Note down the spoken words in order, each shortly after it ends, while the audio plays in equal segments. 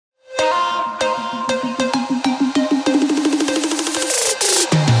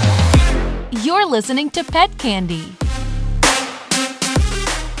listening to Pet Candy.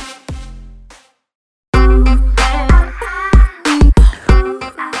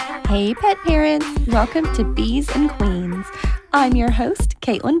 Hey, pet parents. Welcome to Bees and Queens. I'm your host,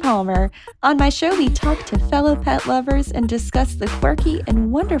 Caitlin Palmer. On my show, we talk to fellow pet lovers and discuss the quirky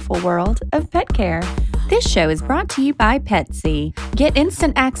and wonderful world of pet care. This show is brought to you by Petsy. Get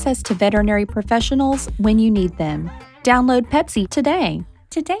instant access to veterinary professionals when you need them. Download Petsy today.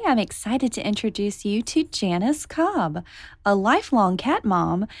 Today, I'm excited to introduce you to Janice Cobb, a lifelong cat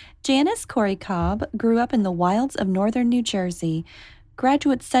mom. Janice Corey Cobb grew up in the wilds of northern New Jersey.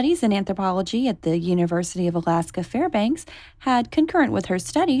 Graduate studies in anthropology at the University of Alaska Fairbanks had, concurrent with her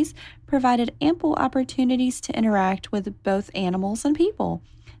studies, provided ample opportunities to interact with both animals and people,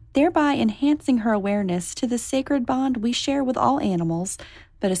 thereby enhancing her awareness to the sacred bond we share with all animals,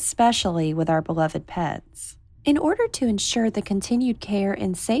 but especially with our beloved pets. In order to ensure the continued care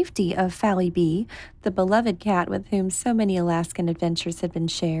and safety of Fally B, the beloved cat with whom so many Alaskan adventures had been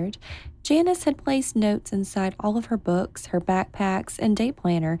shared, Janice had placed notes inside all of her books, her backpacks, and day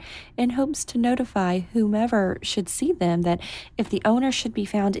planner in hopes to notify whomever should see them that if the owner should be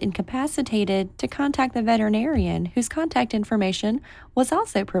found incapacitated, to contact the veterinarian, whose contact information was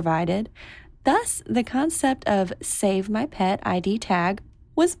also provided. Thus, the concept of Save My Pet ID tag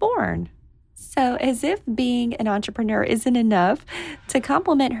was born. So, as if being an entrepreneur isn't enough, to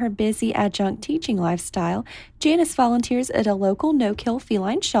complement her busy adjunct teaching lifestyle, Janice volunteers at a local no-kill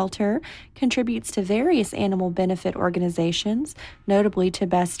feline shelter, contributes to various animal benefit organizations, notably to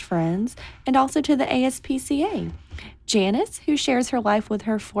Best Friends, and also to the ASPCA. Janice, who shares her life with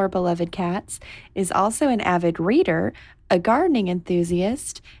her 4 beloved cats, is also an avid reader, a gardening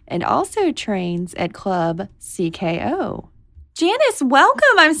enthusiast, and also trains at Club CKO. Janice,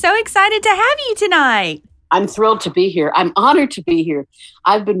 welcome. I'm so excited to have you tonight. I'm thrilled to be here. I'm honored to be here.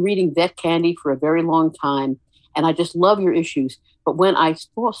 I've been reading Vet Candy for a very long time, and I just love your issues. But when I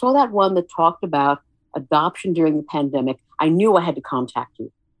saw that one that talked about adoption during the pandemic, I knew I had to contact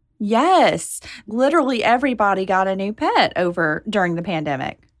you. Yes. Literally everybody got a new pet during the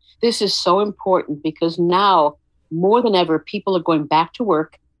pandemic. This is so important because now, more than ever, people are going back to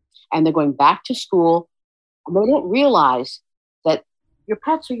work and they're going back to school, and they don't realize that your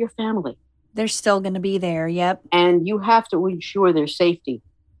pets are your family. They're still going to be there, yep. And you have to ensure their safety.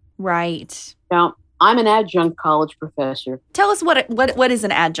 Right. Now, I'm an adjunct college professor. Tell us what is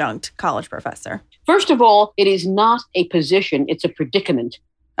an adjunct college professor? First of all, it is not a position, it's a predicament.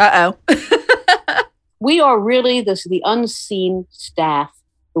 Uh-oh. We are really the unseen staff,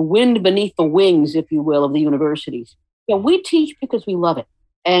 the wind beneath the wings, if you will, of the universities. We teach because we love it.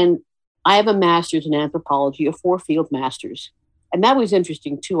 And I have a master's in anthropology, a 4-field master's. And that was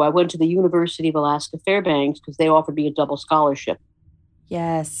interesting, too. I went to the University of Alaska Fairbanks because they offered me a double scholarship.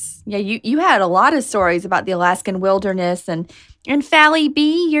 Yes. Yeah, you had a lot of stories about the Alaskan wilderness and Fally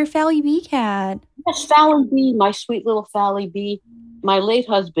B, your Fally B cat. Yes, Fally B, my sweet little Fally B. My late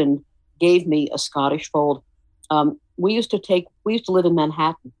husband gave me a Scottish fold. We used to live in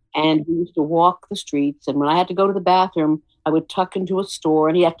Manhattan, and we used to walk the streets. And when I had to go to the bathroom, I would tuck into a store,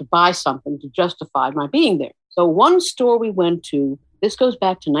 and he had to buy something to justify my being there. So one store we went to, this goes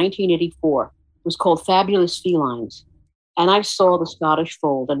back to 1984, it was called Fabulous Felines. And I saw the Scottish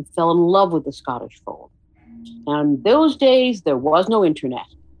fold and fell in love with the Scottish fold. And in those days, there was no internet,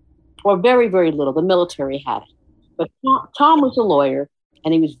 or very, very little. The military had it. But Tom was a lawyer,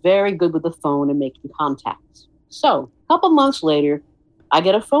 and he was very good with the phone and making contacts. So a couple months later, I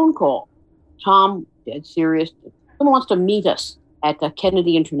get a phone call. Tom, dead serious, someone wants to meet us at the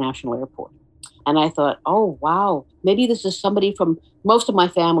Kennedy International Airport. And I thought, oh, wow, maybe this is somebody from, most of my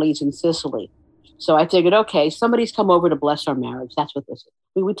family is in Sicily. So I figured, okay, somebody's come over to bless our marriage. That's what this is.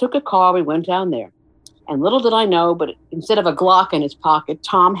 We took a car, we went down there. And little did I know, but instead of a Glock in his pocket,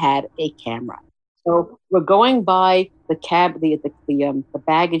 Tom had a camera. So we're going by the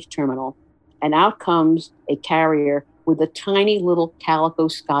baggage terminal, and out comes a carrier with a tiny little calico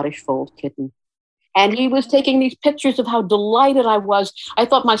Scottish fold kitten. And he was taking these pictures of how delighted I was. I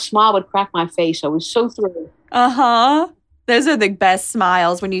thought my smile would crack my face. I was so thrilled. Uh-huh. Those are the best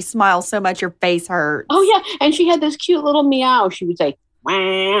smiles, when you smile so much your face hurts. Oh, yeah. And she had this cute little meow. She would say,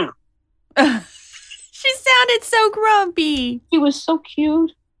 wow. She sounded so grumpy. She was so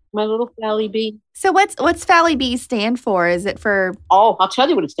cute, my little Fally B. So what's Fally B stand for? Is it for... Oh, I'll tell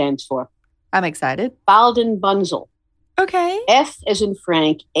you what it stands for. I'm excited. Falden Bunzel. Okay. F as in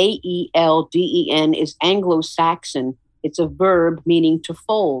Frank, Aelden is Anglo-Saxon. It's a verb meaning to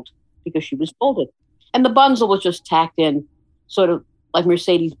fold because she was folded. And the Bunzel was just tacked in, sort of like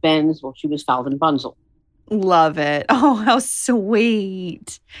Mercedes-Benz. Well, she was Falden Bunzel. Love it. Oh, how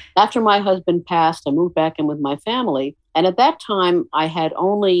sweet. After my husband passed, I moved back in with my family. And at that time, I had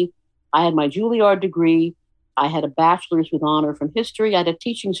my Juilliard degree. I had a bachelor's with honor from history. I had a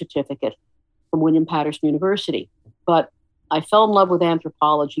teaching certificate from William Patterson University. But I fell in love with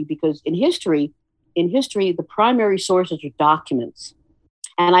anthropology because in history, the primary sources are documents.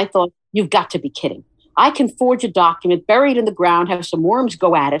 And I thought, you've got to be kidding. I can forge a document, bury it in the ground, have some worms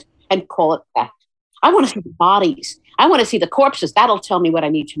go at it, and call it fact. I want to see the bodies. I want to see the corpses. That'll tell me what I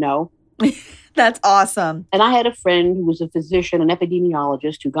need to know. That's awesome. And I had a friend who was a physician, an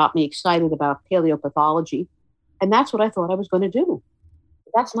epidemiologist, who got me excited about paleopathology. And that's what I thought I was going to do.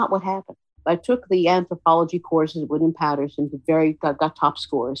 But that's not what happened. I took the anthropology courses at William Patterson, got top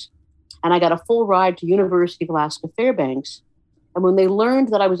scores. And I got a full ride to University of Alaska Fairbanks. And when they learned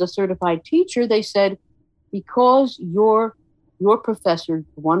that I was a certified teacher, they said, because your professor,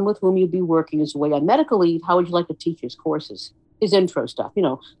 the one with whom you'll be working, is away on medical leave, how would you like to teach his courses, his intro stuff,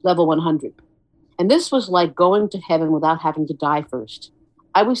 level 100. And this was like going to heaven without having to die first.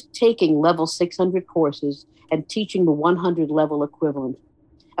 I was taking level 600 courses and teaching the 100 level equivalent.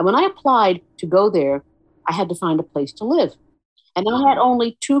 And when I applied to go there, I had to find a place to live. And I had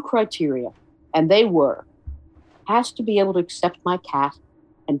only 2 criteria, and they were, has to be able to accept my cat,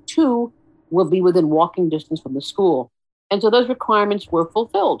 and 2, will be within walking distance from the school. And so those requirements were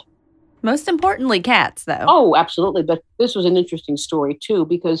fulfilled. Most importantly, cats, though. Oh, absolutely. But this was an interesting story, too,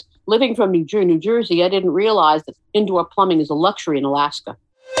 because living from New Jersey, I didn't realize that indoor plumbing is a luxury in Alaska.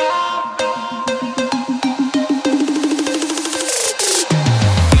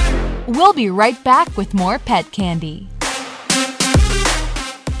 We'll be right back with more Pet Candy.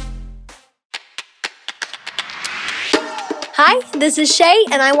 Hi, this is Shay,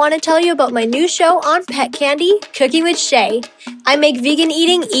 and I want to tell you about my new show on Pet Candy, Cooking with Shay. I make vegan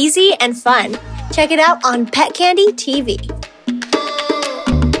eating easy and fun. Check it out on Pet Candy TV.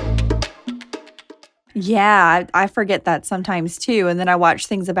 Yeah, I forget that sometimes too. And then I watch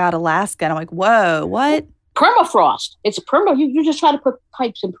things about Alaska and I'm like, whoa, what? Permafrost. It's you just try to put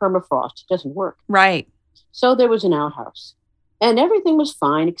pipes in permafrost. It doesn't work. Right. So there was an outhouse. And everything was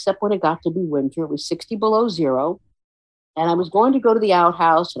fine except when it got to be winter. It was 60 below zero. And I was going to go to the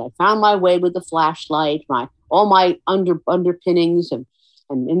outhouse, and I found my way with the flashlight, all my underpinnings, and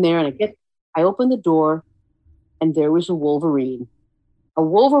in there. And I opened the door, and there was a wolverine. A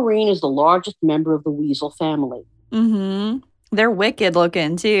wolverine is the largest member of the weasel family. Mm-hmm. They're wicked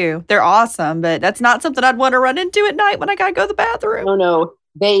looking too. They're awesome, but that's not something I'd want to run into at night when I gotta go to the bathroom. No,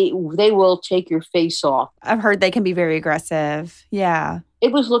 they will take your face off. I've heard they can be very aggressive. Yeah.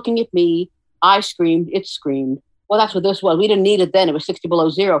 It was looking at me. I screamed. It screamed. Well, that's what this was. We didn't need it then. It was 60 below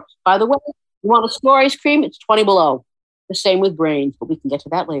zero. By the way, you want a store ice cream? It's 20 below. The same with brains, but we can get to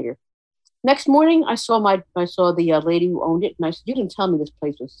that later. Next morning, I saw the lady who owned it, and I said, "You didn't tell me this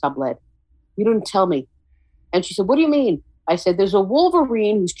place was sublet. You didn't tell me." And she said, "What do you mean?" I said, "There's a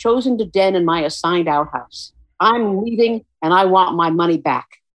wolverine who's chosen to den in my assigned outhouse. I'm leaving, and I want my money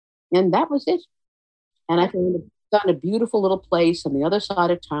back." And that was it. And I found a beautiful little place on the other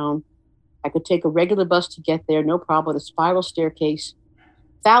side of town. I could take a regular bus to get there, no problem, with a spiral staircase.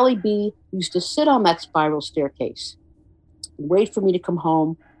 Sally B used to sit on that spiral staircase and wait for me to come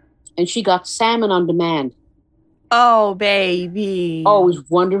home. And she got salmon on demand. Oh, baby. Oh, it was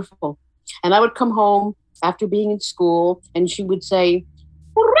wonderful. And I would come home after being in school, and she would say,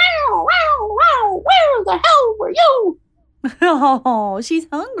 "Wow, wow, wow, where the hell were you?" Oh, she's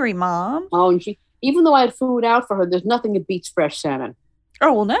hungry, Mom. Oh, and even though I had food out for her, there's nothing that beats fresh salmon.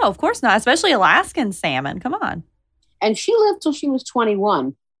 Oh, well, no, of course not, especially Alaskan salmon. Come on. And she lived till she was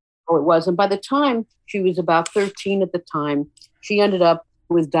 21. Oh, it was. And by the time she was about 13 at the time, she ended up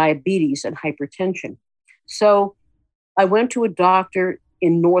with diabetes and hypertension. So I went to a doctor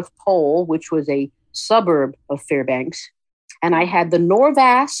in North Pole, which was a suburb of Fairbanks, and I had the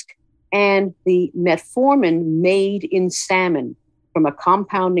Norvasc and the metformin made in salmon from a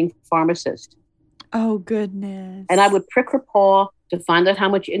compounding pharmacist. Oh, goodness. And I would prick her paw to find out how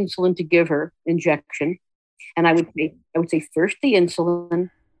much insulin to give her injection. And I would say first the insulin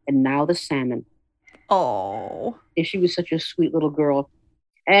and now the salmon. Oh. She was such a sweet little girl.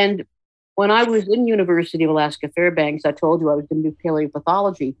 And when I was in University of Alaska Fairbanks, I told you I was going to do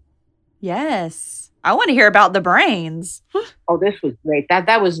paleopathology. Yes. I want to hear about the brains. Oh, this was great.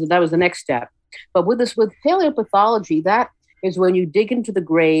 That was the next step. But with paleopathology, that is when you dig into the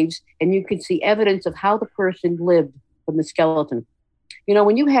graves and you can see evidence of how the person lived from the skeleton. You know,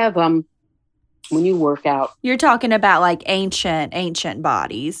 when you work out. You're talking about like ancient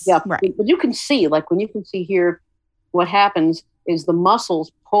bodies. Yeah, right. But you can see here, what happens is the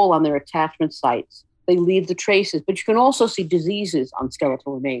muscles pull on their attachment sites. they leave the traces, but you can also see diseases on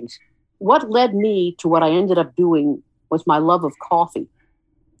skeletal remains. What led me to what I ended up doing was my love of coffee.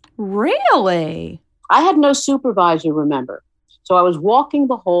 Really? I had no supervisor, remember. So I was walking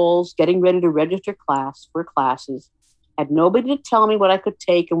the halls, getting ready to register for classes, had nobody to tell me what I could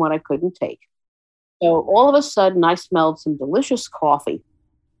take and what I couldn't take. So all of a sudden, I smelled some delicious coffee.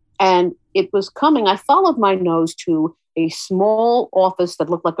 And it was coming. I followed my nose to a small office that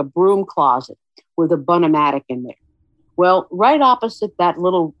looked like a broom closet with a Bun-O-Matic in there. Well, right opposite that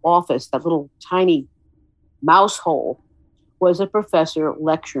little office, that little tiny mouse hole, was a professor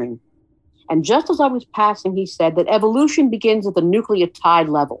lecturing. And just as I was passing, he said that evolution begins at the nucleotide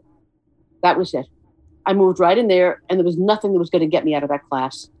level. That was it. I moved right in there, and there was nothing that was going to get me out of that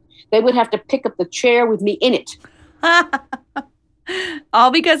class. They would have to pick up the chair with me in it.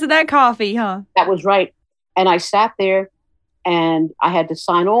 All because of that coffee, huh? That was right. And I sat there, and I had to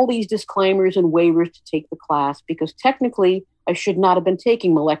sign all these disclaimers and waivers to take the class because technically I should not have been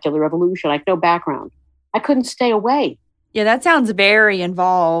taking molecular evolution. I had no background. I couldn't stay away. Yeah, that sounds very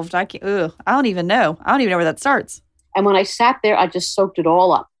involved. I don't even know. I don't even know where that starts. And when I sat there, I just soaked it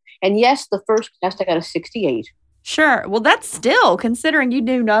all up. And yes, the first test, I got a 68. Sure. Well, that's still, considering you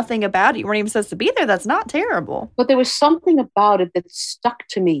knew nothing about it, you weren't even supposed to be there, that's not terrible. But there was something about it that stuck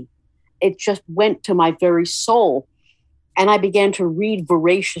to me. It just went to my very soul. And I began to read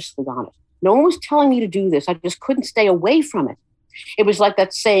voraciously on it. No one was telling me to do this. I just couldn't stay away from it. It was like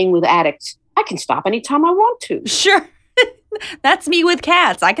that saying with addicts, I can stop anytime I want to. Sure. That's me with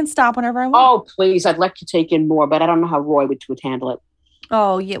cats. I can stop whenever I want. Oh, please. I'd like to take in more, but I don't know how Roy would handle it.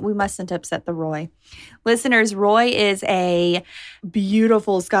 Oh, yeah, we mustn't upset the Roy. Listeners, Roy is a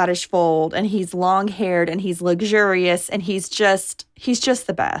beautiful Scottish fold, and he's long-haired, and he's luxurious, and he's just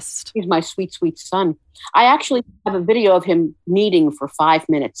the best. He's my sweet, sweet son. I actually have a video of him kneading for 5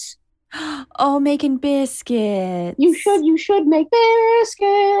 minutes. Oh, making biscuits. You should make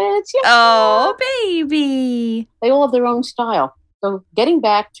biscuits. Yeah. Oh, baby. They all have their own style. So getting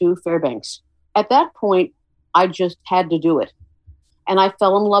back to Fairbanks, at that point, I just had to do it. And I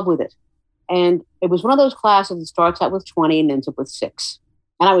fell in love with it. And it was one of those classes that starts out with 20 and ends up with 6.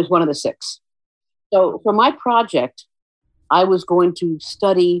 And I was one of the 6. So for my project, I was going to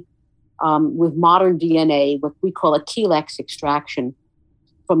study with modern DNA, what we call a Chelax extraction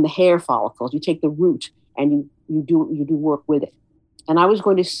from the hair follicles. You take the root and you do work with it. And I was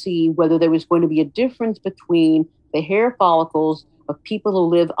going to see whether there was going to be a difference between the hair follicles of people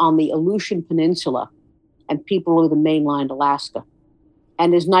who live on the Aleutian Peninsula and people who live in mainland Alaska.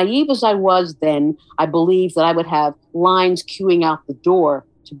 And as naive as I was then, I believed that I would have lines queuing out the door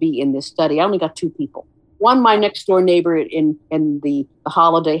to be in this study. I only got 2 people. One, my next door neighbor in the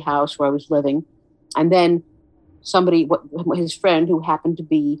holiday house where I was living, and then somebody, his friend, who happened to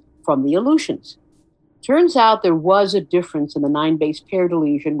be from the Aleutians. Turns out there was a difference in the 9-base pair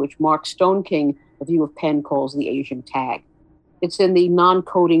deletion, which Mark Stoneking, a view of Penn, calls the Asian tag. It's in the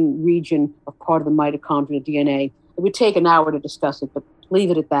non-coding region of part of the mitochondrial DNA. It would take an hour to discuss it, but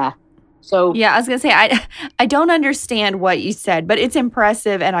leave it at that. So yeah, I was going to say, I don't understand what you said, but it's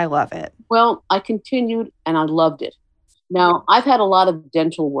impressive and I love it. Well, I continued and I loved it. Now, I've had a lot of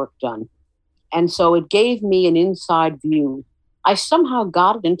dental work done, and so it gave me an inside view. I somehow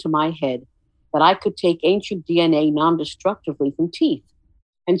got it into my head that I could take ancient DNA non-destructively from teeth.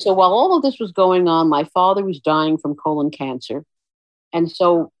 And so while all of this was going on, my father was dying from colon cancer. And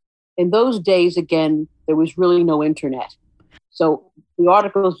so in those days, again, there was really no internet. So the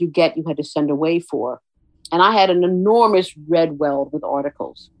articles you had to send away for. And I had an enormous red weld with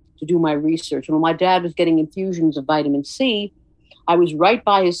articles to do my research. And when my dad was getting infusions of vitamin C, I was right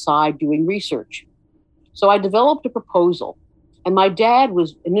by his side doing research. So I developed a proposal. And my dad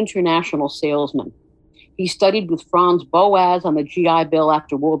was an international salesman. He studied with Franz Boas on the GI Bill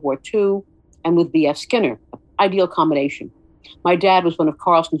after World War II and with B.F. Skinner, an ideal combination. My dad was one of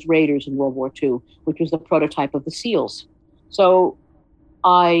Carlson's Raiders in World War II, which was the prototype of the SEALs. So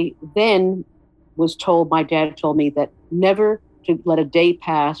I then was told, my dad told me that never to let a day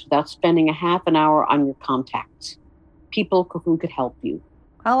pass without spending a half an hour on your contacts, people who could help you.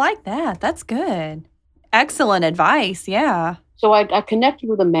 I like that. That's good. Excellent advice. Yeah. So I connected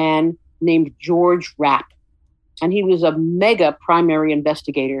with a man named George Rapp, and he was a mega primary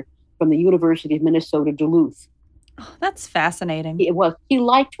investigator from the University of Minnesota, Duluth. Oh, that's fascinating. It was. He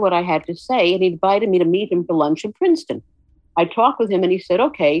liked what I had to say, and he invited me to meet him for lunch in Princeton. I talked with him, and he said,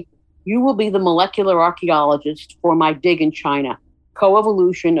 okay, you will be the molecular archaeologist for my dig in China,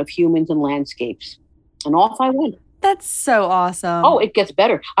 coevolution of humans and landscapes. And off I went. That's so awesome. Oh, it gets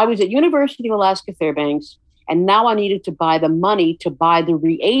better. I was at University of Alaska Fairbanks, and now I needed to buy the money to buy the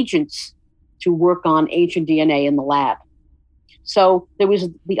reagents to work on ancient DNA in the lab. So there was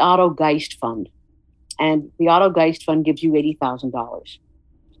the Otto Geist Fund, and the Otto Geist Fund gives you $80,000.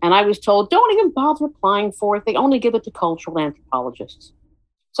 And I was told, don't even bother applying for it. They only give it to cultural anthropologists.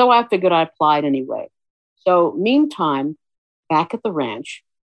 So I figured I applied anyway. So meantime, back at the ranch,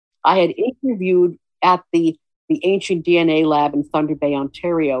 I had interviewed at the Ancient DNA Lab in Thunder Bay,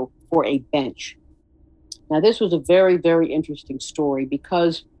 Ontario, for a bench. Now, this was a very, very interesting story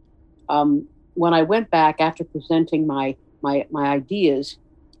because when I went back after presenting my ideas,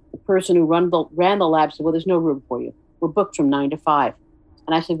 the person who ran the lab said, well, there's no room for you. We're booked from 9 to 5.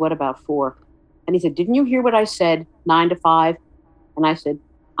 And I said, what about 4? And he said, didn't you hear what I said, 9 to 5? And I said,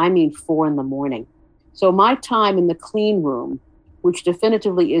 I mean 4 in the morning. So my time in the clean room, which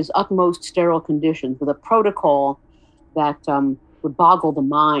definitively is utmost sterile conditions with a protocol that would boggle the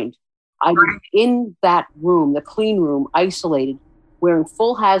mind. I was in that room, the clean room, isolated, wearing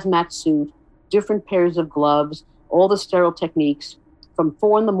full hazmat suit, different pairs of gloves, all the sterile techniques from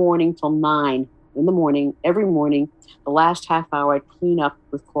 4 in the morning till 9 in the morning, every morning. The last half hour, I'd clean up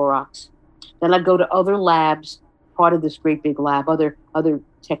with Clorox. Then I'd go to other labs, part of this great big lab, other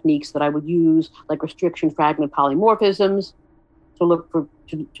techniques that I would use, like restriction fragment polymorphisms, to look for,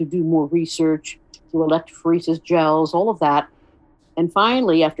 to do more research, through electrophoresis gels, all of that. And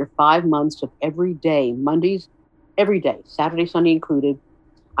finally, after 5 months of every day, Mondays, every day, Saturday, Sunday included,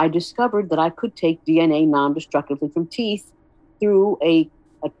 I discovered that I could take DNA non-destructively from teeth through a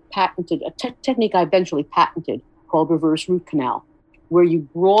technique I eventually patented called reverse root canal, where you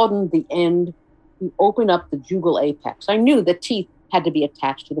broaden the end, you open up the jugal apex. I knew that teeth had to be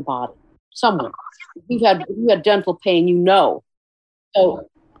attached to the body somewhere. If you had dental pain, you know. So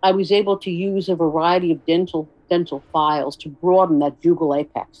I was able to use a variety of dental files to broaden that jugal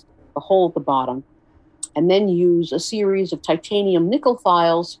apex, the hole at the bottom, and then use a series of titanium nickel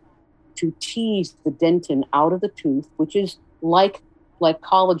files to tease the dentin out of the tooth, which is like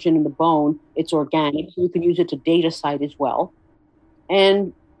collagen in the bone. It's organic, so you can use it to data cite as well.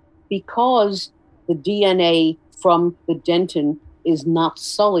 And because the DNA from the dentin is not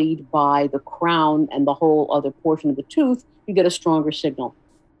sullied by the crown and the whole other portion of the tooth, you get a stronger signal.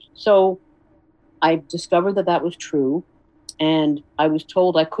 So I discovered that was true, and I was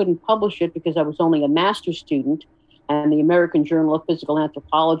told I couldn't publish it because I was only a master's student, and the American Journal of Physical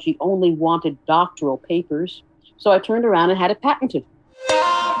Anthropology only wanted doctoral papers. So I turned around and had it patented.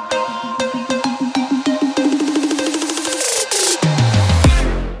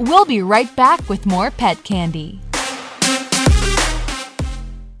 We'll be right back with more Pet Candy.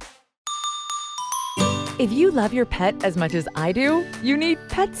 If you love your pet as much as I do, you need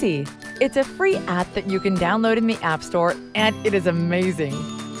Petsy. It's a free app that you can download in the App Store, and it is amazing.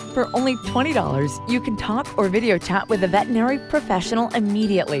 For only $20, you can talk or video chat with a veterinary professional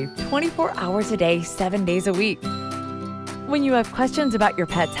immediately, 24 hours a day, 7 days a week. When you have questions about your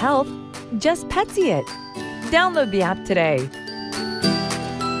pet's health, just Petsy it. Download the app today.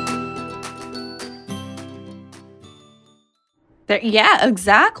 Yeah,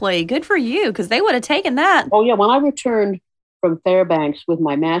 exactly. Good for you, because they would have taken that. Oh, yeah. When I returned from Fairbanks with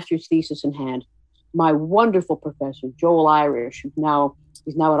my master's thesis in hand, my wonderful professor, Joel Irish, he's now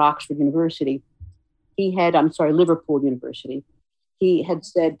at Oxford University, Liverpool University, he had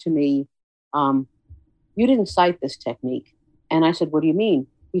said to me, you didn't cite this technique. And I said, what do you mean?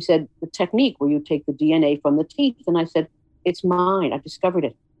 He said, the technique where you take the DNA from the teeth. And I said, it's mine. I discovered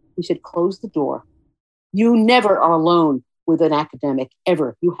it. He said, close the door. You never are alone with an academic,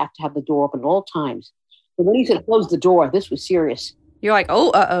 ever. You have to have the door open at all times. But when he said, close the door, this was serious. You're like,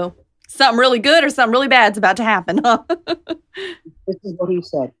 oh, something really good or something really bad's about to happen. This is what he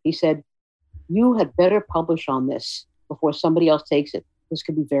said. He said, you had better publish on this before somebody else takes it. This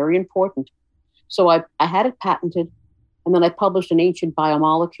could be very important. So I had it patented, and then I published in Ancient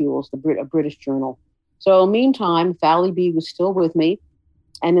Biomolecules, a British journal. So meantime, Fally B was still with me.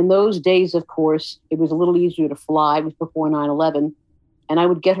 And in those days, of course, it was a little easier to fly. It was before 9/11. And I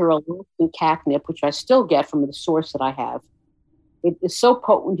would get her a Alaskan catnip, which I still get from the source that I have. It is so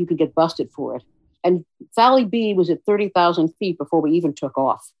potent you could get busted for it. And Fally B was at 30,000 feet before we even took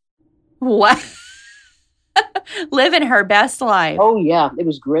off. What? Living her best life. Oh, yeah. It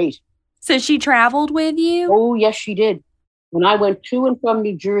was great. So she traveled with you? Oh, yes, she did. When I went to and from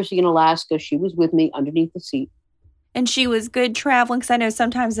New Jersey and Alaska, she was with me underneath the seat. And she was good traveling, because I know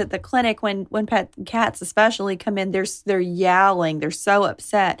sometimes at the clinic when pet cats especially come in, they're yowling. They're so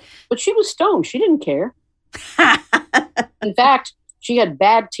upset. But she was stoned. She didn't care. In fact, she had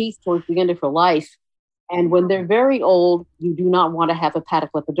bad teeth towards the end of her life. And when they're very old, you do not want to have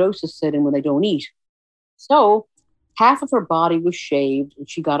hepatic lipidosis set in when they don't eat. So Half of her body was shaved, and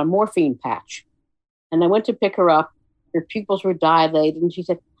she got a morphine patch. And I went to pick her up. Her pupils were dilated, and she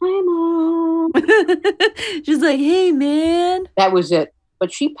said, "Hi, Mom." She's like, "Hey, man." That was it.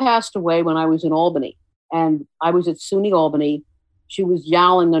 But she passed away when I was in Albany, and I was at SUNY Albany. She was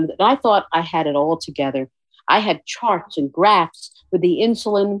yowling, and I thought I had it all together. I had charts and graphs with the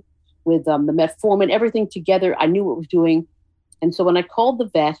insulin, with the metformin, everything together. I knew what I was doing. And so when I called the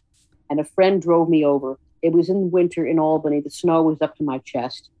vet and a friend drove me over, it was in winter in Albany. The snow was up to my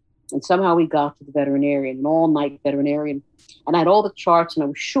chest. And somehow we got to the veterinarian, an all-night veterinarian. And I had all the charts, and I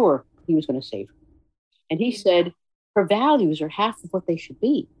was sure he was going to save her. And he said, her values are half of what they should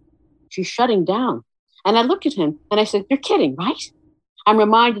be. She's shutting down. And I looked at him, and I said, "You're kidding, right?" I'm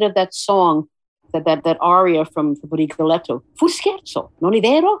reminded of that song, that aria from Rigoletto, "Fu scherzo, non è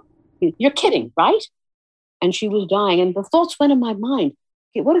vero?" You're kidding, right? And she was dying. And the thoughts went in my mind.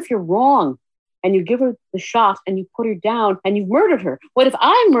 Okay, what if you're wrong? And you give her the shot and you put her down and you murdered her? What if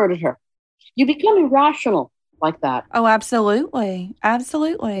I murdered her? You become irrational like that. Oh, absolutely.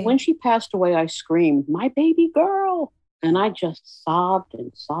 Absolutely. When she passed away, I screamed, "My baby girl." And I just sobbed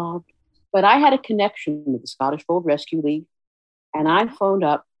and sobbed. But I had a connection with the Scottish Fold Rescue League. And I phoned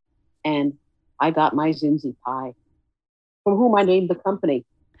up and I got my Zinzi pie, from whom I named the company.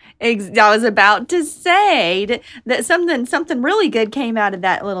 I was about to say that something really good came out of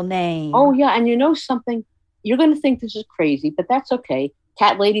that little name. Oh, yeah. And you know something? You're going to think this is crazy, but that's okay.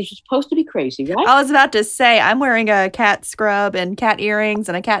 Cat ladies are supposed to be crazy, right? I was about to say, I'm wearing a cat scrub and cat earrings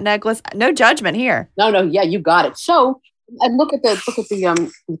and a cat necklace. No judgment here. No. Yeah, you got it. So, and look at the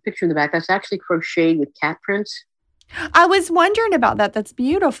picture in the back. That's actually crocheted with cat prints. I was wondering about that. That's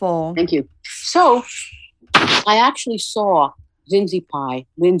beautiful. Thank you. So, I actually saw Zinzi Pie,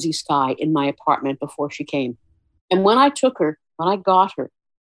 Lindsay Sky, in my apartment before she came. And when I got her,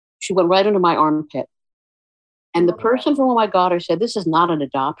 she went right under my armpit. And the person from whom I got her said, "This is not an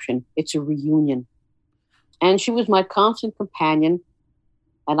adoption, it's a reunion." And she was my constant companion.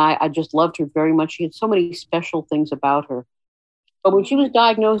 And I just loved her very much. She had so many special things about her. But when she was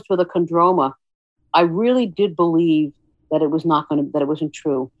diagnosed with a chondroma, I really did believe that it wasn't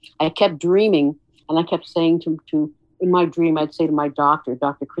true. I kept dreaming, and I kept saying in my dream, I'd say to my doctor,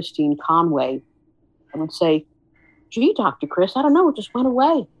 Dr. Christine Conway, I would say, "Gee, Dr. Chris, I don't know, it just went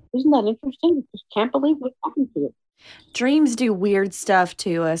away. Isn't that interesting? I just can't believe what happened to it." Dreams do weird stuff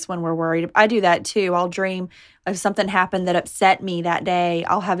to us when we're worried. I do that too. I'll dream if something happened that upset me that day.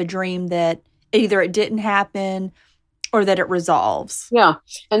 I'll have a dream that either it didn't happen or that it resolves. Yeah.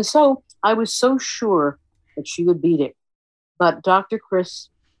 And so I was so sure that she would beat it. But Dr. Chris,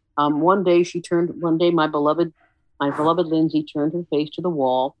 one day my beloved Lindsay turned her face to the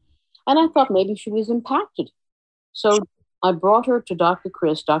wall, and I thought maybe she was impacted. So I brought her to Dr.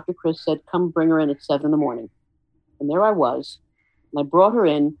 Chris. Dr. Chris said, "Come bring her in at 7 a.m. And there I was. And I brought her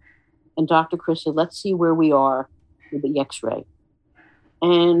in, and Dr. Chris said, "Let's see where we are with the x-ray."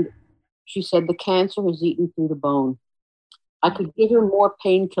 And she said, "The cancer has eaten through the bone. I could give her more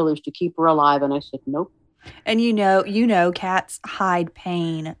painkillers to keep her alive." And I said, "Nope." And you know, cats hide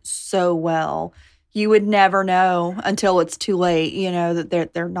pain so well. You would never know until it's too late,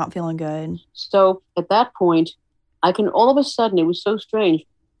 that they're not feeling good. So at that point, all of a sudden, it was so strange.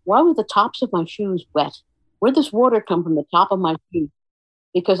 Why were the tops of my shoes wet? Where'd this water come from the top of my shoes?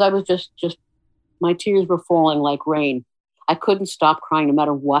 Because I was just my tears were falling like rain. I couldn't stop crying no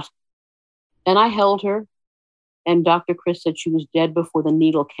matter what. And I held her, and Dr. Chris said she was dead before the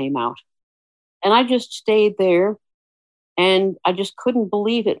needle came out. And I just stayed there, and I just couldn't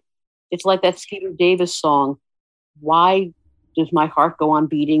believe it. It's like that Skeeter Davis song. Why does my heart go on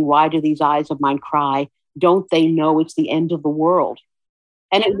beating? Why do these eyes of mine cry? Don't they know it's the end of the world?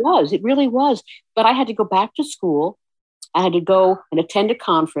 And it really was. But I had to go back to school. I had to go and attend a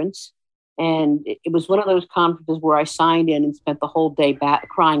conference. And it was one of those conferences where I signed in and spent the whole day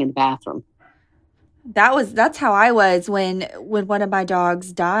crying in the bathroom. That's how I was when one of my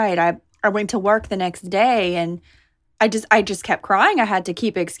dogs died. I went to work the next day, and I just kept crying. I had to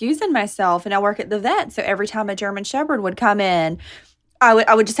keep excusing myself, and I work at the vet. So every time a German Shepherd would come in,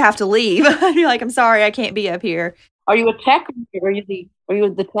 I would just have to leave. I'd be like, "I'm sorry, I can't be up here." Are you a tech? Are you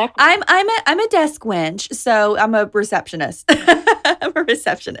the tech? I'm a desk wench, so I'm a receptionist. I'm a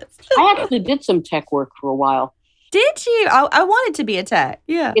receptionist. I actually did some tech work for a while. Did you? I wanted to be a tech.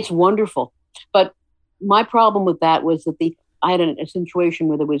 Yeah, it's wonderful. But my problem with that was that I had a situation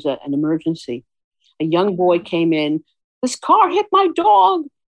where there was an emergency. A young boy came in. "This car hit my dog,"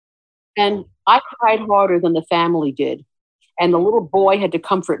 and I cried harder than the family did. And the little boy had to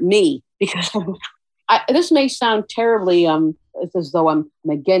comfort me because this may sound terribly, it's as though I'm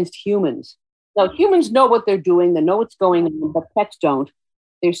against humans, Now, humans know what they're doing. They know what's going on, but pets don't.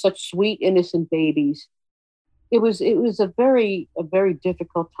 They're such sweet, innocent babies. It was a very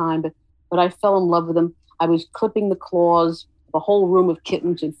difficult time, but I fell in love with them. I was clipping the claws of a whole room of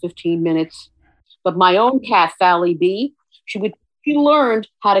kittens in 15 minutes. But my own cat, Fally B, she learned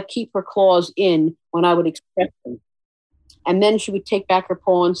how to keep her claws in when I would express them. And then she would take back her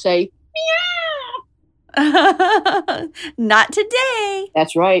paw and say, Not today.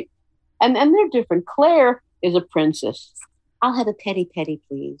 that's right. And they're different. Claire is a princess. I'll have a petty,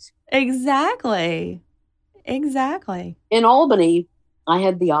 please. Exactly. In Albany, I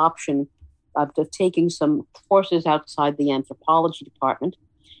had the option of taking some courses outside the anthropology department,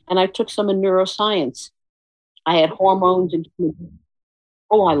 and I took some in neuroscience. I had hormones and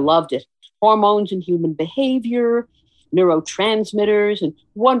I loved it. Hormones and human behavior, neurotransmitters, and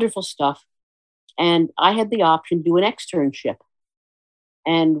wonderful stuff. And I had the option to do an externship.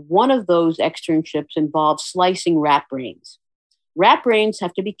 And one of those externships involved slicing rat brains. Rat brains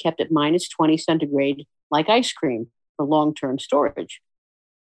have to be kept at minus 20 centigrade, like ice cream, for long-term storage.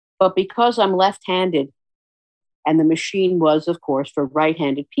 But because I'm left-handed, and the machine was, of course, for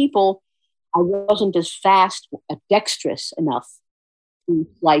right-handed people, I wasn't as fast, dexterous enough to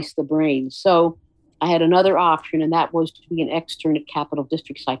slice the brains. So I had another option, and that was to be an extern at Capital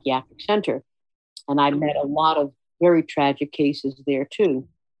District Psychiatric Center. And I met a lot of very tragic cases there, too.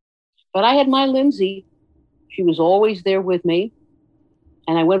 But I had my Lindsay. She was always there with me.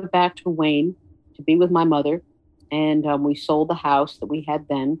 And I went back to Wayne to be with my mother. And we sold the house that we had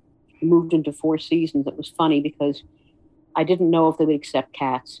then. We moved into Four Seasons. It was funny because I didn't know if they would accept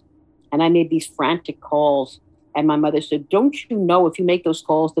cats. And I made these frantic calls. And my mother said, don't you know if you make those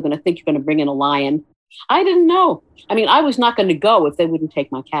calls, they're going to think you're going to bring in a lion? I didn't know. I mean, I was not going to go if they wouldn't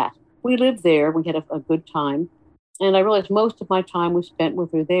take my cat. We lived there. We had a good time. And I realized most of my time was spent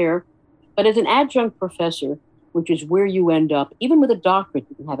with her there. But as an adjunct professor, which is where you end up, even with a doctorate,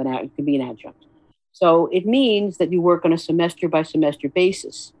 you can be an adjunct. So it means that you work on a semester by semester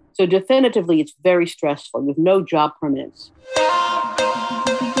basis. So definitively, it's very stressful. You have no job permanence.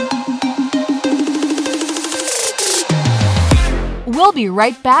 We'll be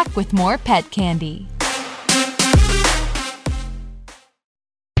right back with more Pet Candy.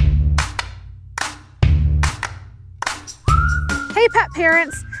 Hey pet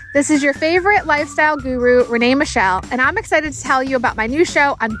parents, this is your favorite lifestyle guru, Renee Michelle, and I'm excited to tell you about my new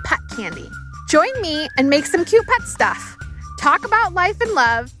show on Pet Candy. Join me and make some cute pet stuff. Talk about life and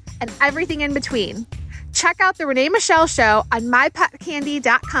love and everything in between. Check out the Renee Michelle Show on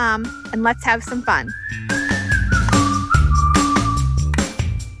mypetcandy.com and let's have some fun.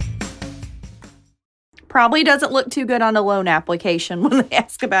 Probably doesn't look too good on a loan application when they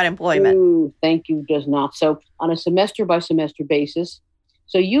ask about employment. Ooh, thank you, does not. So on a semester by semester basis,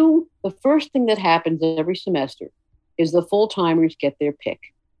 the first thing that happens every semester is the full-timers get their pick.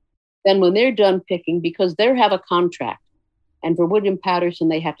 Then when they're done picking, because they have a contract, and for William Patterson,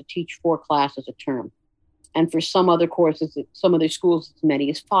 they have to teach 4 classes a term. And for some other courses, some other schools, as many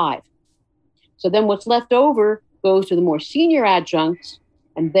as 5. So then what's left over goes to the more senior adjuncts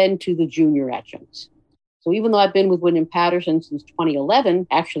and then to the junior adjuncts. So even though I've been with William Patterson since 2011,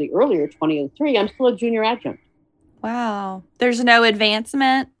 actually earlier, 2003, I'm still a junior adjunct. Wow. There's no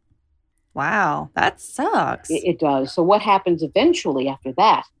advancement? Wow, that sucks. It does. So what happens eventually after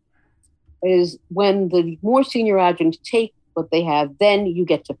that is when the more senior adjuncts take what they have, then you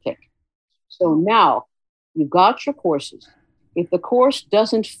get to pick. So now you've got your courses. If the course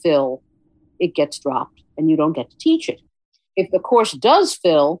doesn't fill, it gets dropped and you don't get to teach it. If the course does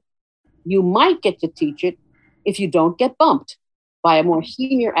fill, you might get to teach it if you don't get bumped by a more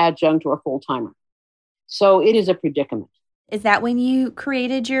senior adjunct or a full-timer. So it is a predicament. Is that when you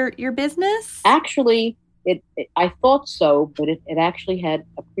created your business? Actually, I thought so, but it actually had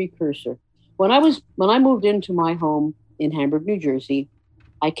a precursor. When I moved into my home in Hamburg, New Jersey,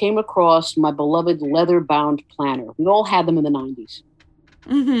 I came across my beloved leather-bound planner. We all had them in the 90s.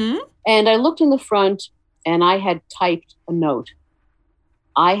 Mm-hmm. And I looked in the front, and I had typed a note.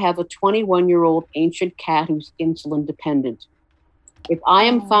 I have a 21-year-old ancient cat who's insulin dependent. If I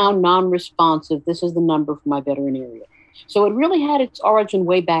am found non-responsive, this is the number for my veterinarian. So it really had its origin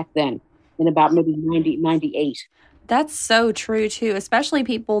way back then, in about maybe 98. That's so true, too, especially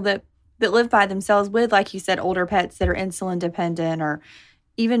people that live by themselves with, like you said, older pets that are insulin dependent or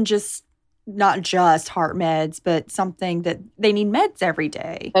even just not just heart meds, but something that they need meds every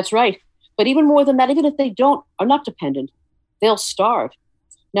day. That's right. But even more than that, even if they are not dependent, they'll starve.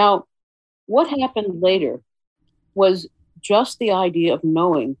 Now, what happened later was just the idea of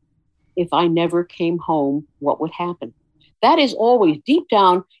knowing if I never came home, what would happen. That is always deep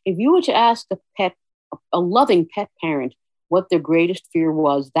down. If you were to ask a loving pet parent, what their greatest fear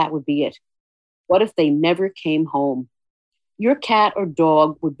was, that would be it. What if they never came home? Your cat or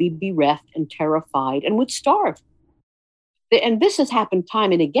dog would be bereft and terrified and would starve. And this has happened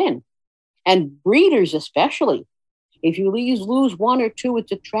time and again. And breeders especially. If you lose one or two,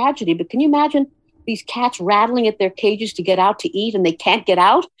 it's a tragedy. But can you imagine these cats rattling at their cages to get out to eat and they can't get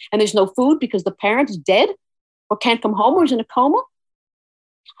out and there's no food because the parent is dead or can't come home or is in a coma?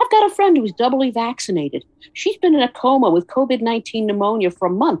 I've got a friend who's doubly vaccinated. She's been in a coma with COVID-19 pneumonia for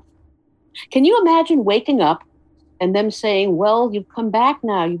a month. Can you imagine waking up and them saying, well, you've come back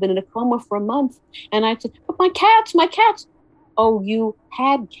now. You've been in a coma for a month. And I said, but my cats. Oh, you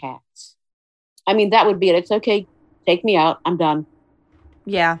had cats. I mean, that would be it. It's okay. Take me out. I'm done.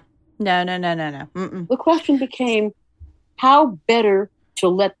 Yeah. No. Mm-mm. The question became, how better to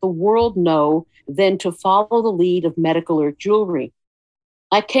let the world know than to follow the lead of medical or jewelry?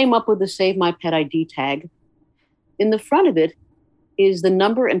 I came up with the Save My Pet ID tag. In the front of it is the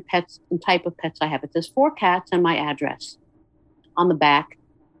number and pets and type of pets I have. It says 4 cats and my address. On the back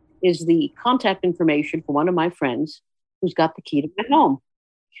is the contact information for one of my friends who's got the key to my home.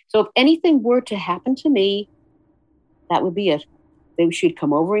 So if anything were to happen to me, that would be it. They should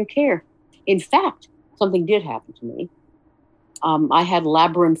come over and care. In fact, something did happen to me. I had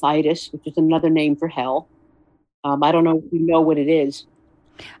labyrinthitis, which is another name for hell. I don't know if you know what it is.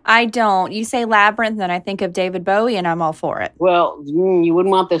 I don't. You say labyrinth, and I think of David Bowie, and I'm all for it. Well, you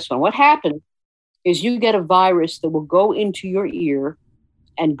wouldn't want this one. What happened is you get a virus that will go into your ear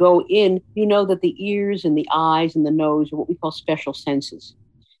and go in. You know that the ears and the eyes and the nose are what we call special senses.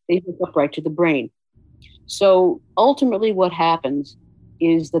 They hook up right to the brain. So ultimately what happens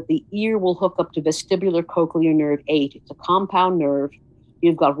is that the ear will hook up to vestibular cochlear nerve 8. It's a compound nerve.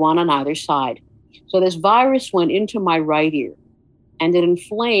 You've got one on either side. So this virus went into my right ear and it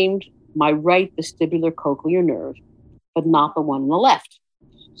inflamed my right vestibular cochlear nerve, but not the one on the left.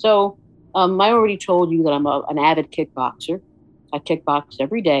 So I already told you that I'm an avid kickboxer. I kickbox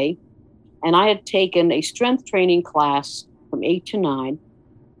every day. And I had taken a strength training class from 8 to 9.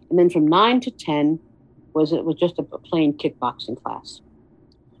 And then from 9 to 10 was just a plain kickboxing class.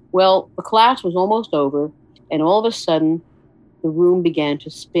 Well, the class was almost over. And all of a sudden, the room began to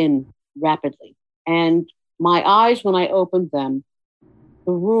spin rapidly. And my eyes, when I opened them,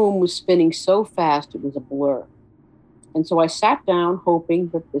 the room was spinning so fast, it was a blur. And so I sat down hoping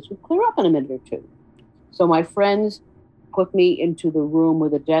that this would clear up in a minute or two. So my friends put me into the room where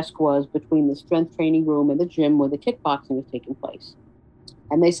the desk was between the strength training room and the gym where the kickboxing was taking place.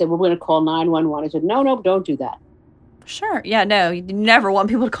 And they said, well, we're going to call 911. I said, no, don't do that. Sure. Yeah, no, you never want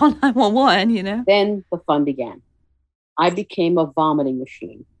people to call 911, you know? Then the fun began. I became a vomiting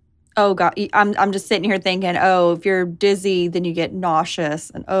machine. Oh, God. I'm just sitting here thinking, oh, if you're dizzy, then you get nauseous.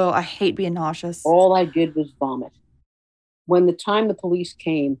 And, oh, I hate being nauseous. All I did was vomit. When the time the police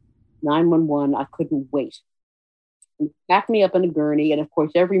came, 911, I couldn't wait. They packed me up in a gurney, and of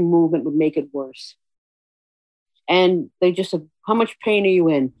course, every movement would make it worse. And they just said, how much pain are you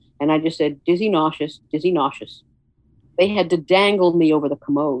in? And I just said, dizzy, nauseous, dizzy, nauseous. They had to dangle me over the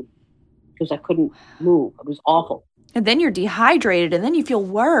commode because I couldn't move. It was awful. And then you're dehydrated, and then you feel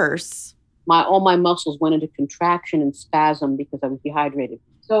worse. All my muscles went into contraction and spasm because I was dehydrated.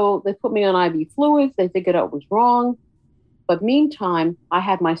 So they put me on IV fluids. They figured out what was wrong. But meantime, I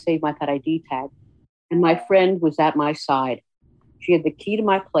had my Save My Pet ID tag. And my friend was at my side. She had the key to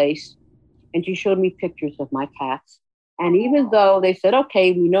my place. And she showed me pictures of my cats. And even though they said,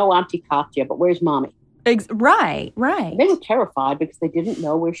 okay, we know Auntie Katya, but where's Mommy? Right. They were terrified because they didn't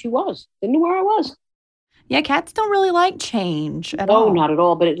know where she was. They didn't know where I was. Yeah, cats don't really like change at all. No, not at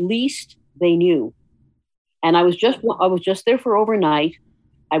all. But at least they knew. And I was just there for overnight.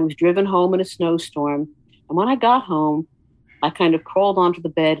 I was driven home in a snowstorm. And when I got home, I kind of crawled onto the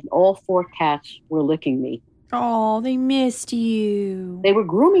bed and all 4 cats were licking me. Oh, they missed you. They were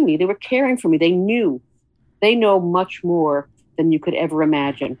grooming me. They were caring for me. They knew. They know much more than you could ever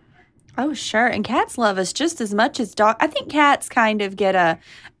imagine. Oh, sure. And cats love us just as much as dogs. I think cats kind of get a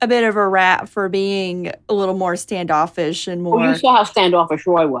bit of a rap for being a little more standoffish and more... Oh, you saw how standoffish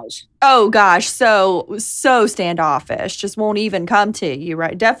Roy was. Oh, gosh. So standoffish. Just won't even come to you,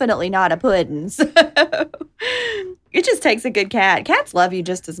 right? Definitely not a pudding. So it just takes a good cat. Cats love you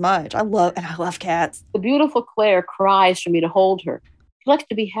just as much. I love cats. The beautiful Claire cries for me to hold her. She likes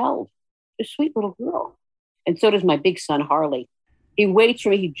to be held. She's a sweet little girl. And so does my big son, Harley. He waits for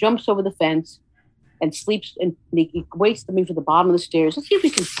me. He jumps over the fence and sleeps. And he waits for me for the bottom of the stairs. Let's see if we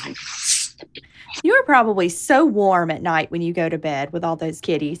can find him. You are probably so warm at night when you go to bed with all those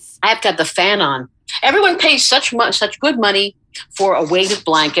kitties. I have to have the fan on. Everyone pays such good money for a weighted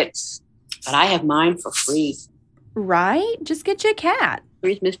blanket, but I have mine for free. Right? Just get you a cat.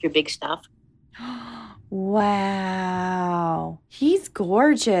 Here's Mr. Big Stuff. Wow. He's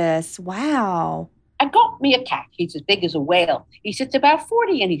gorgeous. Wow. I got me a cat. He's as big as a whale. He sits about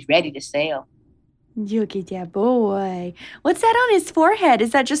 40 and he's ready to sail. Look at that boy. What's that on his forehead?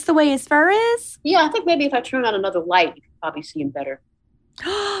 Is that just the way his fur is? Yeah, I think maybe if I turn on another light, you can probably see him better.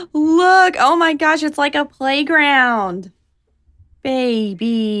 Look. Oh my gosh. It's like a playground.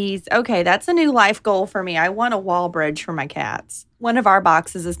 Babies. Okay, that's a new life goal for me. I want a wall bridge for my cats. One of our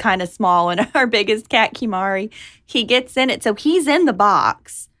boxes is kind of small, and our biggest cat, Kimari, he gets in it. So he's in the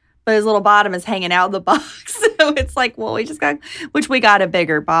box, but his little bottom is hanging out of the box. So it's like, well, we got a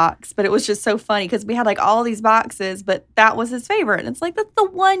bigger box, but it was just so funny because we had like all these boxes, but that was his favorite. And it's like, that's the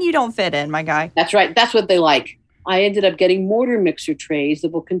one you don't fit in, my guy. That's right. That's what they like. I ended up getting mortar mixer trays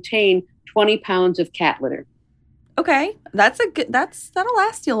that will contain 20 pounds of cat litter. Okay, that'll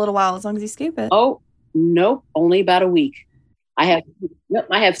last you a little while as long as you scoop it. Oh, nope, only about a week. I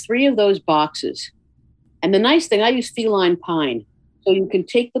have 3 of those boxes. And the nice thing, I use feline pine. So you can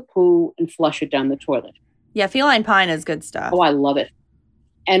take the poo and flush it down the toilet. Yeah, feline pine is good stuff. Oh, I love it.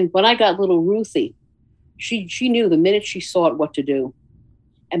 And when I got little Ruthie, she knew the minute she saw it what to do.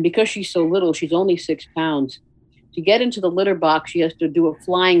 And because she's so little, she's only 6 pounds. To get into the litter box, she has to do a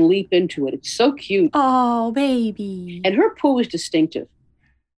flying leap into it. It's so cute. Oh, baby. And her poo is distinctive.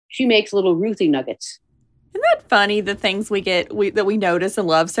 She makes little Ruthie nuggets. Isn't that funny, the things we get that we notice and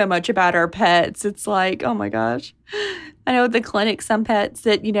love so much about our pets? It's like, oh my gosh. I know at the clinic, some pets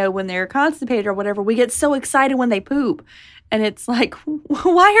that, when they're constipated or whatever, we get so excited when they poop. And it's like,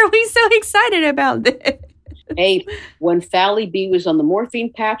 why are we so excited about this? Hey, when Fally B was on the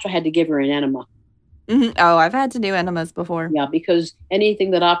morphine patch, I had to give her an enema. Mm-hmm. Oh, I've had to do enemas before. Yeah, because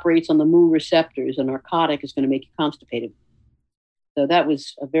anything that operates on the moo receptors, a narcotic, is going to make you constipated. So that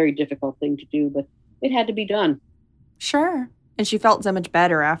was a very difficult thing to do, but it had to be done. Sure. And she felt so much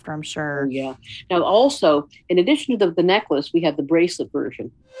better after, I'm sure. Oh, yeah. Now, also, in addition to the necklace, we have the bracelet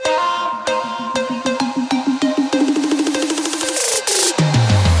version.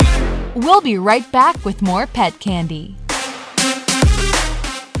 We'll be right back with more pet candy.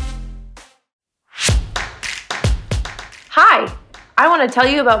 Hi, I want to tell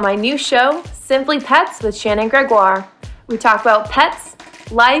you about my new show, Simply Pets with Shannon Gregoire. We talk about pets,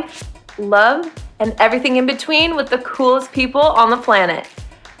 life, love, and everything in between with the coolest people on the planet.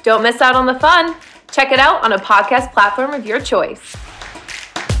 Don't miss out on the fun. Check it out on a podcast platform of your choice.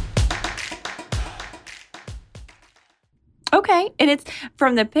 Okay. And it's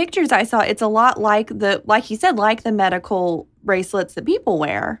from the pictures I saw, it's a lot like you said, like the medical bracelets that people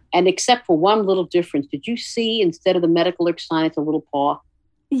wear. And except for one little difference, did you see instead of the medical sign, it's a little paw?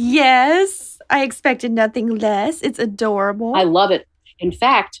 Yes. I expected nothing less. It's adorable. I love it. In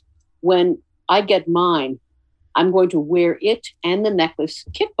fact, when I get mine, I'm going to wear it and the necklace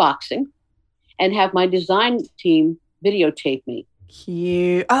kickboxing and have my design team videotape me.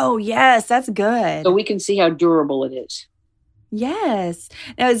 Cute. Oh, yes. That's good. So we can see how durable it is. Yes.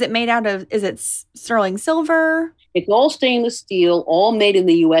 Now, is it sterling silver? It's all stainless steel, all made in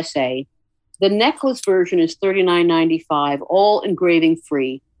the USA. The necklace version is $39.95, all engraving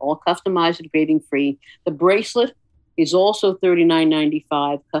free, all customized engraving free. The bracelet is also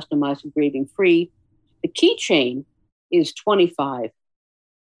 $39.95, customized engraving free. The keychain is $25,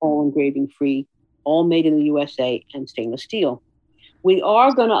 all engraving free, all made in the USA and stainless steel. We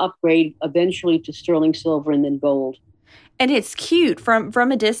are going to upgrade eventually to sterling silver and then gold. And it's cute. From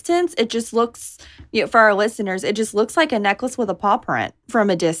a distance, it just looks, for our listeners, it just looks like a necklace with a paw print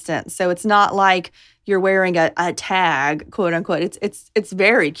from a distance. So it's not like you're wearing a tag, quote unquote. It's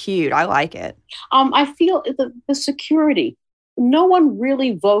very cute. I like it. I feel the security. No one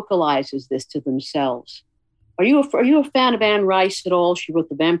really vocalizes this to themselves. Are you a fan of Anne Rice at all? She wrote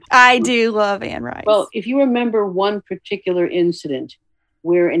The Vampire. I do love Anne Rice. Well, if you remember one particular incident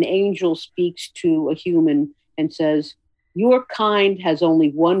where an angel speaks to a human and says, "Your kind has only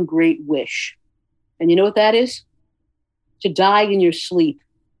one great wish." And you know what that is? To die in your sleep.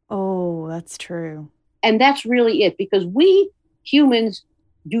 Oh, that's true. And that's really it, because we humans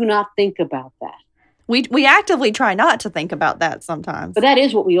do not think about that. We actively try not to think about that sometimes. But that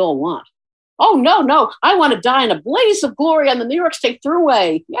is what we all want. Oh, no, I want to die in a blaze of glory on the New York State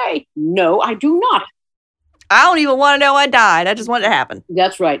Thruway. Yay. No, I do not. I don't even want to know I died. I just want it to happen.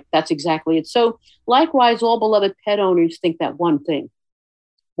 That's right. That's exactly it. So likewise, all beloved pet owners think that one thing.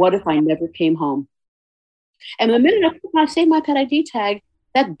 What if I never came home? And the minute I save my pet ID tag,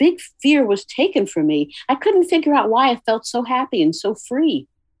 that big fear was taken from me. I couldn't figure out why I felt so happy and so free.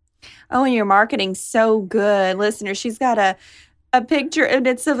 Oh, and your marketing's so good. Listener, she's got a picture, and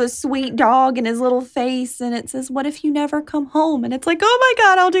it's of a sweet dog and his little face, and it says, "What if you never come home?" And it's like, oh my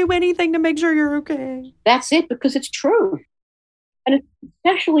God, I'll do anything to make sure you're okay. That's it, because it's true. And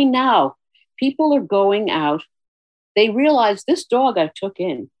especially now, people are going out. They realize this dog I took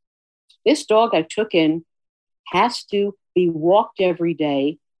in has to be walked every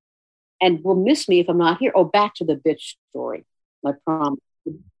day and will miss me if I'm not here. Oh, back to the bitch story. I promise.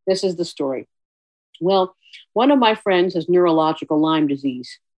 This is the story. Well, one of my friends has neurological Lyme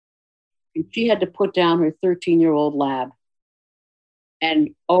disease. And she had to put down her 13-year-old lab. And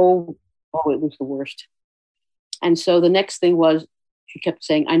it was the worst. And so the next thing was, she kept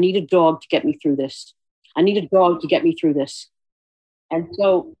saying, I need a dog to get me through this. I need a dog to get me through this. And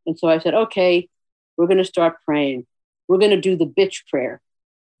so I said, okay, we're going to start praying. We're going to do the bitch prayer.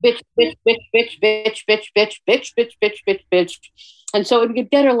 Bitch, bitch, bitch, bitch, bitch, bitch, bitch, bitch, bitch, bitch, bitch, bitch. And so it would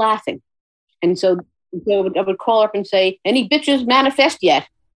get her laughing. And so I would call her up and say, any bitches manifest yet?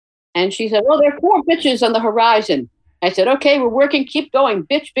 And she said, well, there are 4 bitches on the horizon. I said, okay, we're working. Keep going.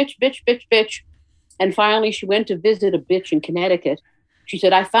 Bitch, bitch, bitch, bitch, bitch. And finally, she went to visit a bitch in Connecticut. She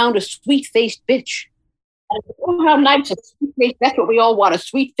said, I found a sweet-faced bitch. I said, oh, how nice. A sweet-faced, that's what we all want, a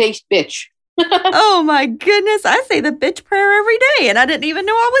sweet-faced bitch. Oh, my goodness. I say the bitch prayer every day, and I didn't even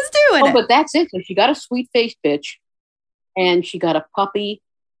know I was doing it. But that's it. So she got a sweet-faced bitch, and she got a puppy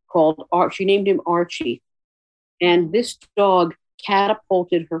called Archie. She named him Archie. And this dog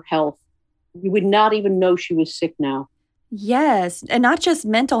catapulted her health. You would not even know she was sick now. Yes, and not just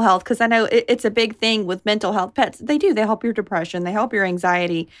mental health, because I know it's a big thing with mental health pets. They help your depression, they help your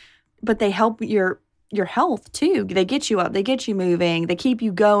anxiety, but they help your health too. They get you up, they get you moving, they keep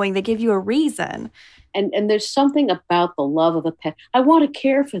you going, they give you a reason. And there's something about the love of a pet. I want to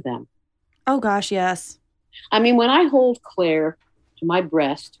care for them. Oh gosh, yes. I mean, when I hold Claire to my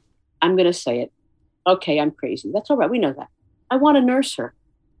breast, I'm going to say it. Okay, I'm crazy. That's all right. We know that. I want to nurse her.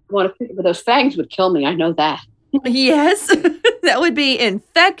 I want to, but those fangs would kill me. I know that. Yes, that would be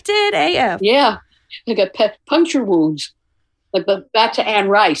infected AF. Yeah, I got pet puncture wounds. Like back to Anne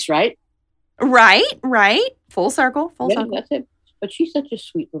Rice, right? Right. Full circle. That's it. But she's such a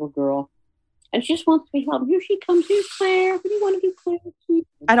sweet little girl. And she just wants to be helped. Here she comes. Here's Claire. What do you want to do, Claire?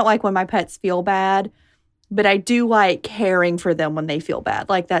 I don't like when my pets feel bad, but I do like caring for them when they feel bad.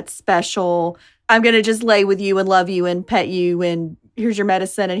 Like that special, I'm going to just lay with you and love you and pet you and here's your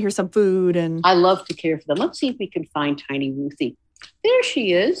medicine and here's some food. And I love to care for them. Let's see if we can find tiny Ruthie. There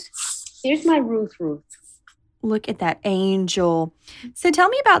she is. Here's my Ruth. Look at that angel. So tell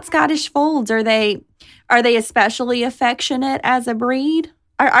me about Scottish Folds. Are they especially affectionate as a breed?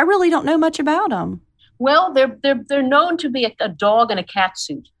 I really don't know much about them. Well, they're known to be a dog in a cat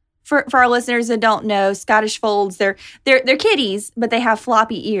suit. For our listeners that don't know, Scottish Folds, they're kitties, but they have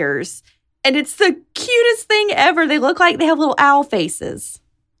floppy ears. And it's the cutest thing ever. They look like they have little owl faces.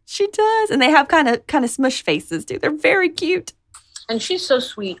 She does. And they have kind of smush faces, too. They're very cute. And she's so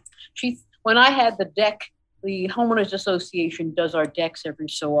sweet. When I had the deck, the Homeowners Association does our decks every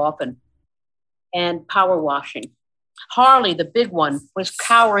so often, and power washing. Harley, the big one, was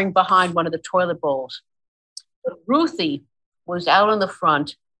cowering behind one of the toilet bowls. But Ruthie was out in the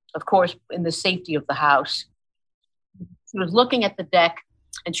front, of course, in the safety of the house. She was looking at the deck,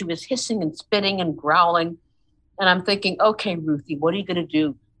 and she was hissing and spitting and growling. And I'm thinking, okay, Ruthie, what are you going to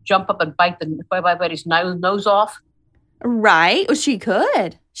do? Jump up and bite his nose off? Right. Well, she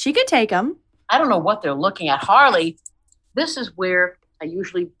could. She could take him. I don't know what they're looking at. Harley, this is where when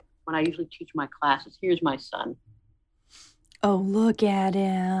I usually teach my classes, here's my son. Oh, look at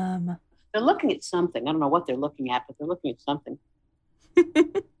him. They're looking at something. I don't know what they're looking at, but they're looking at something.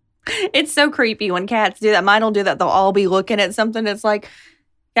 It's so creepy when cats do that. Mine will do that. They'll all be looking at something. It's like,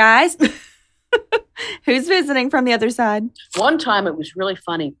 guys, who's visiting from the other side? One time it was really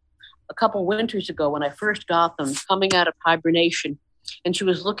funny. A couple winters ago when I first got them, coming out of hibernation, and she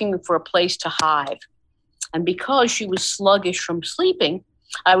was looking for a place to hive. And because she was sluggish from sleeping,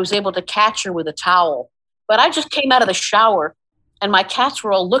 I was able to catch her with a towel. But I just came out of the shower, and my cats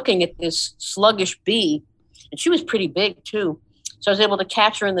were all looking at this sluggish bee, and she was pretty big, too. So I was able to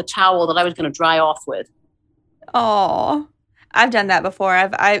catch her in the towel that I was going to dry off with. Oh, I've done that before.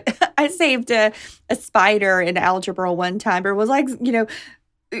 I saved a spider in algebra one time. It was like,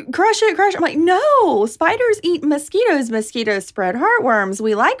 crush it. I'm like, no, spiders eat mosquitoes. Mosquitoes spread heartworms.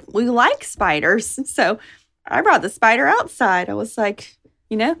 We like spiders. So I brought the spider outside. I was like,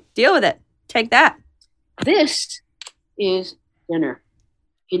 deal with it. Take that. This is dinner.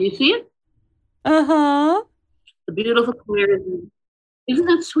 Can you see it? Uh-huh. The beautiful Claire Isn't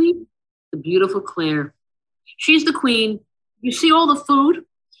that sweet? The beautiful Claire. She's the queen. You see all the food?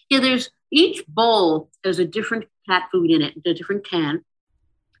 Yeah, there's each bowl has a different cat food in it, a different can.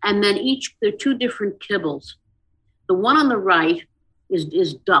 And then there are 2 different kibbles. The one on the right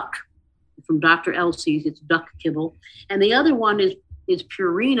is duck. From Dr. Elsie's, it's duck kibble. And the other one is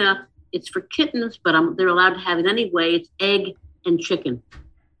Purina. It's for kittens, but they're allowed to have it anyway. It's egg and chicken.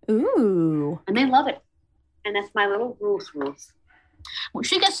 Ooh. And they love it. And that's my little Ruth. Well,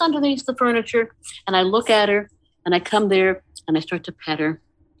 she gets underneath the furniture, and I look at her, and I come there, and I start to pet her.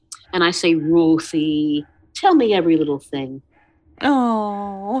 And I say, Ruthie, tell me every little thing.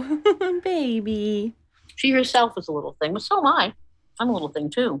 Oh, baby. She herself is a little thing, but so am I. I'm a little thing,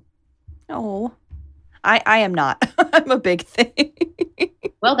 too. Oh, I am not. I'm a big thing.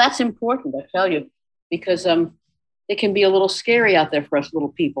 Well, that's important, I tell you, because it can be a little scary out there for us little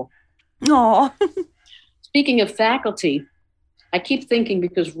people. Oh. Speaking of faculty, I keep thinking,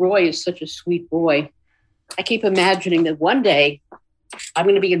 because Roy is such a sweet boy, I keep imagining that one day I'm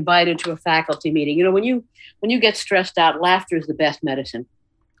going to be invited to a faculty meeting. You know, when you get stressed out, laughter is the best medicine.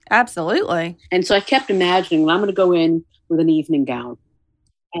 Absolutely. And so I kept imagining I'm going to go in with an evening gown,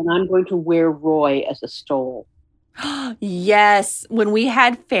 and I'm going to wear Roy as a stole. Yes. When we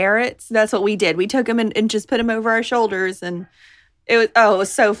had ferrets, that's what we did. We took them and just put them over our shoulders, and it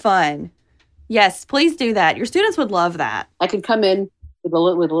was so fun. Yes, please do that. Your students would love that. I could come in with a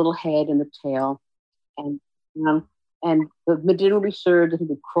little head and a tail, and the dinner would be served, and he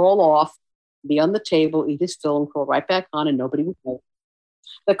would crawl off, be on the table, eat his fill, and crawl right back on, and nobody would know.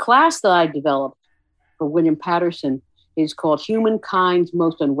 The class that I developed for William Patterson is called Humankind's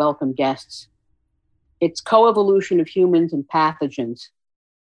Most Unwelcome Guests. It's coevolution of humans and pathogens,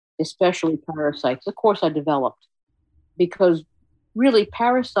 especially parasites. Of course, I developed because really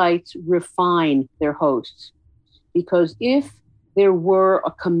parasites refine their hosts. Because if there were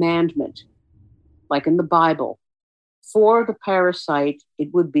a commandment, like in the Bible, for the parasite,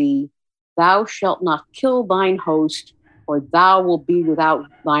 it would be, thou shalt not kill thine host, or thou wilt be without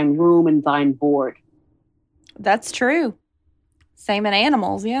thine room and thine board. That's true. Same in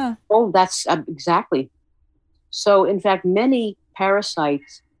animals, yeah. Oh, that's exactly. So, in fact, many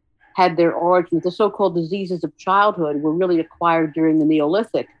parasites had their origins. The so-called diseases of childhood were really acquired during the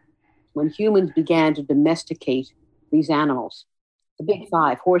Neolithic, when humans began to domesticate these animals. The big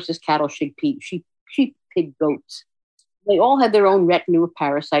 5, horses, cattle, sheep, pig, goats. They all had their own retinue of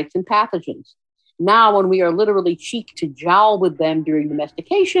parasites and pathogens. Now, when we are literally cheek to jowl with them during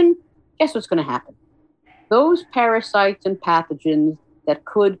domestication, guess what's going to happen? Those parasites and pathogens that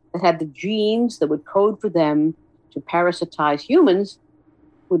had the genes that would code for them to parasitize humans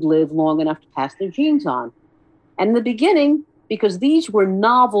would live long enough to pass their genes on. And in the beginning, because these were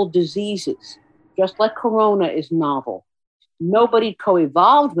novel diseases, just like corona is novel, nobody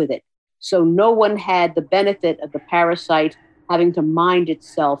co-evolved with it. So no one had the benefit of the parasite having to mind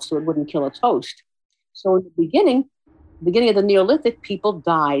itself so it wouldn't kill its host. So in the beginning of the Neolithic, people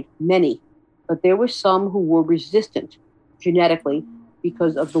died, many, but there were some who were resistant genetically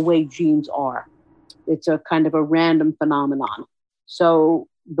because of the way genes are. It's a kind of a random phenomenon. So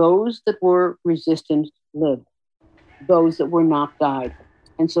those that were resistant lived. Those that were not died.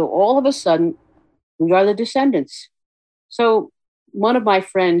 And so all of a sudden, we are the descendants. So one of my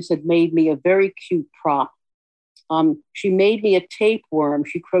friends had made me a very cute prop. She made me a tapeworm.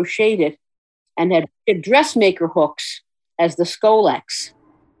 She crocheted it and had dressmaker hooks as the Scolex.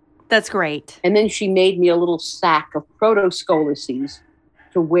 That's great. And then she made me a little sack of protoscolices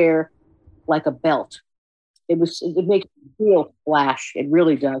to wear like a belt. It makes a real flash. It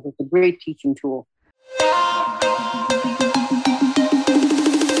really does. It's a great teaching tool.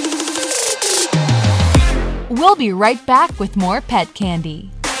 We'll be right back with more pet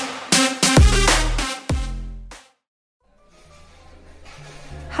candy.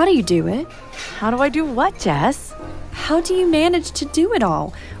 How do you do it? How do I do what, Jess? How do you manage to do it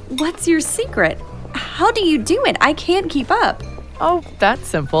all? What's your secret? How do you do it? I can't keep up. Oh, that's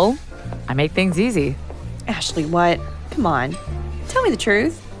simple. I make things easy. Ashley, what? Come on. Tell me the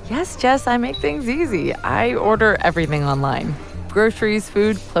truth. Yes, Jess, I make things easy. I order everything online. Groceries,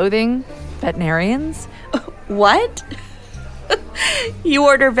 food, clothing, veterinarians. What? You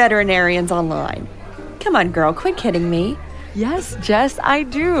order veterinarians online. Come on, girl, quit kidding me. Yes, Jess, I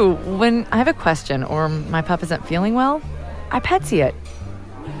do. When I have a question or my pup isn't feeling well, I Petsy it.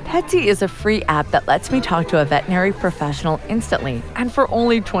 Petsy is a free app that lets me talk to a veterinary professional instantly and for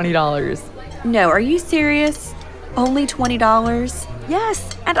only $20. No, are you serious? Only $20?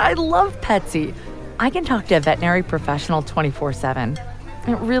 Yes, and I love Petsy. I can talk to a veterinary professional 24/7.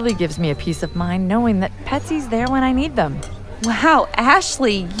 It really gives me a peace of mind knowing that Petsy's there when I need them. Wow,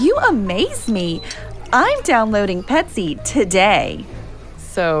 Ashley, you amaze me. I'm downloading Petsy today.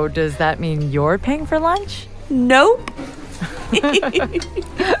 So does that mean you're paying for lunch? Nope.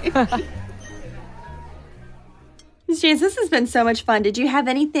 James, this has been so much fun. Did you have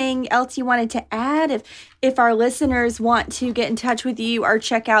anything else you wanted to add? If our listeners want to get in touch with you or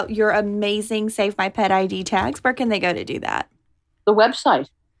check out your amazing Save My Pet ID tags, where can they go to do that? The website.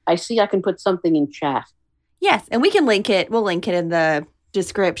 I see I can put something in chat. Yes, and we can link it. We'll link it in the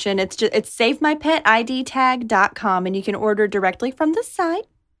description. It's SaveMyPetIDTag.com, and you can order directly from the site.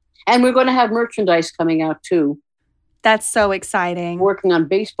 And we're going to have merchandise coming out too. That's so exciting. Working on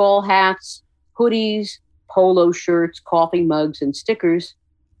baseball hats, hoodies, polo shirts, coffee mugs, and stickers.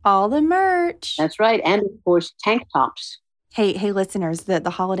 All the merch. That's right. And, of course, tank tops. Hey, listeners, the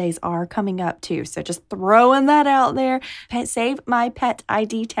holidays are coming up, too. So just throwing that out there.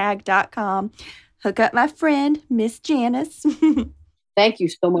 SaveMyPetIDTag.com. Hook up my friend, Miss Janice. Thank you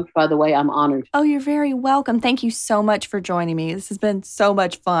so much, by the way. I'm honored. Oh, you're very welcome. Thank you so much for joining me. This has been so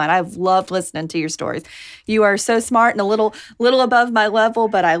much fun. I've loved listening to your stories. You are so smart and a little above my level,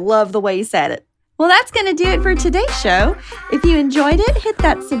 but I love the way you said it. Well, that's going to do it for today's show. If you enjoyed it, hit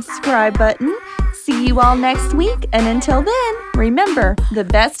that subscribe button. See you all next week. And until then, remember, the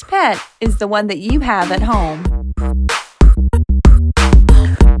best pet is the one that you have at home.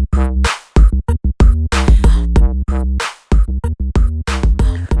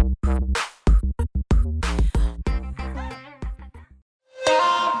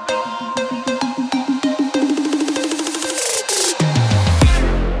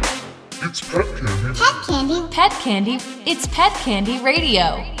 Pet Candy. It's Pet Candy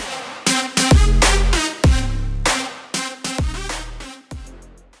Radio.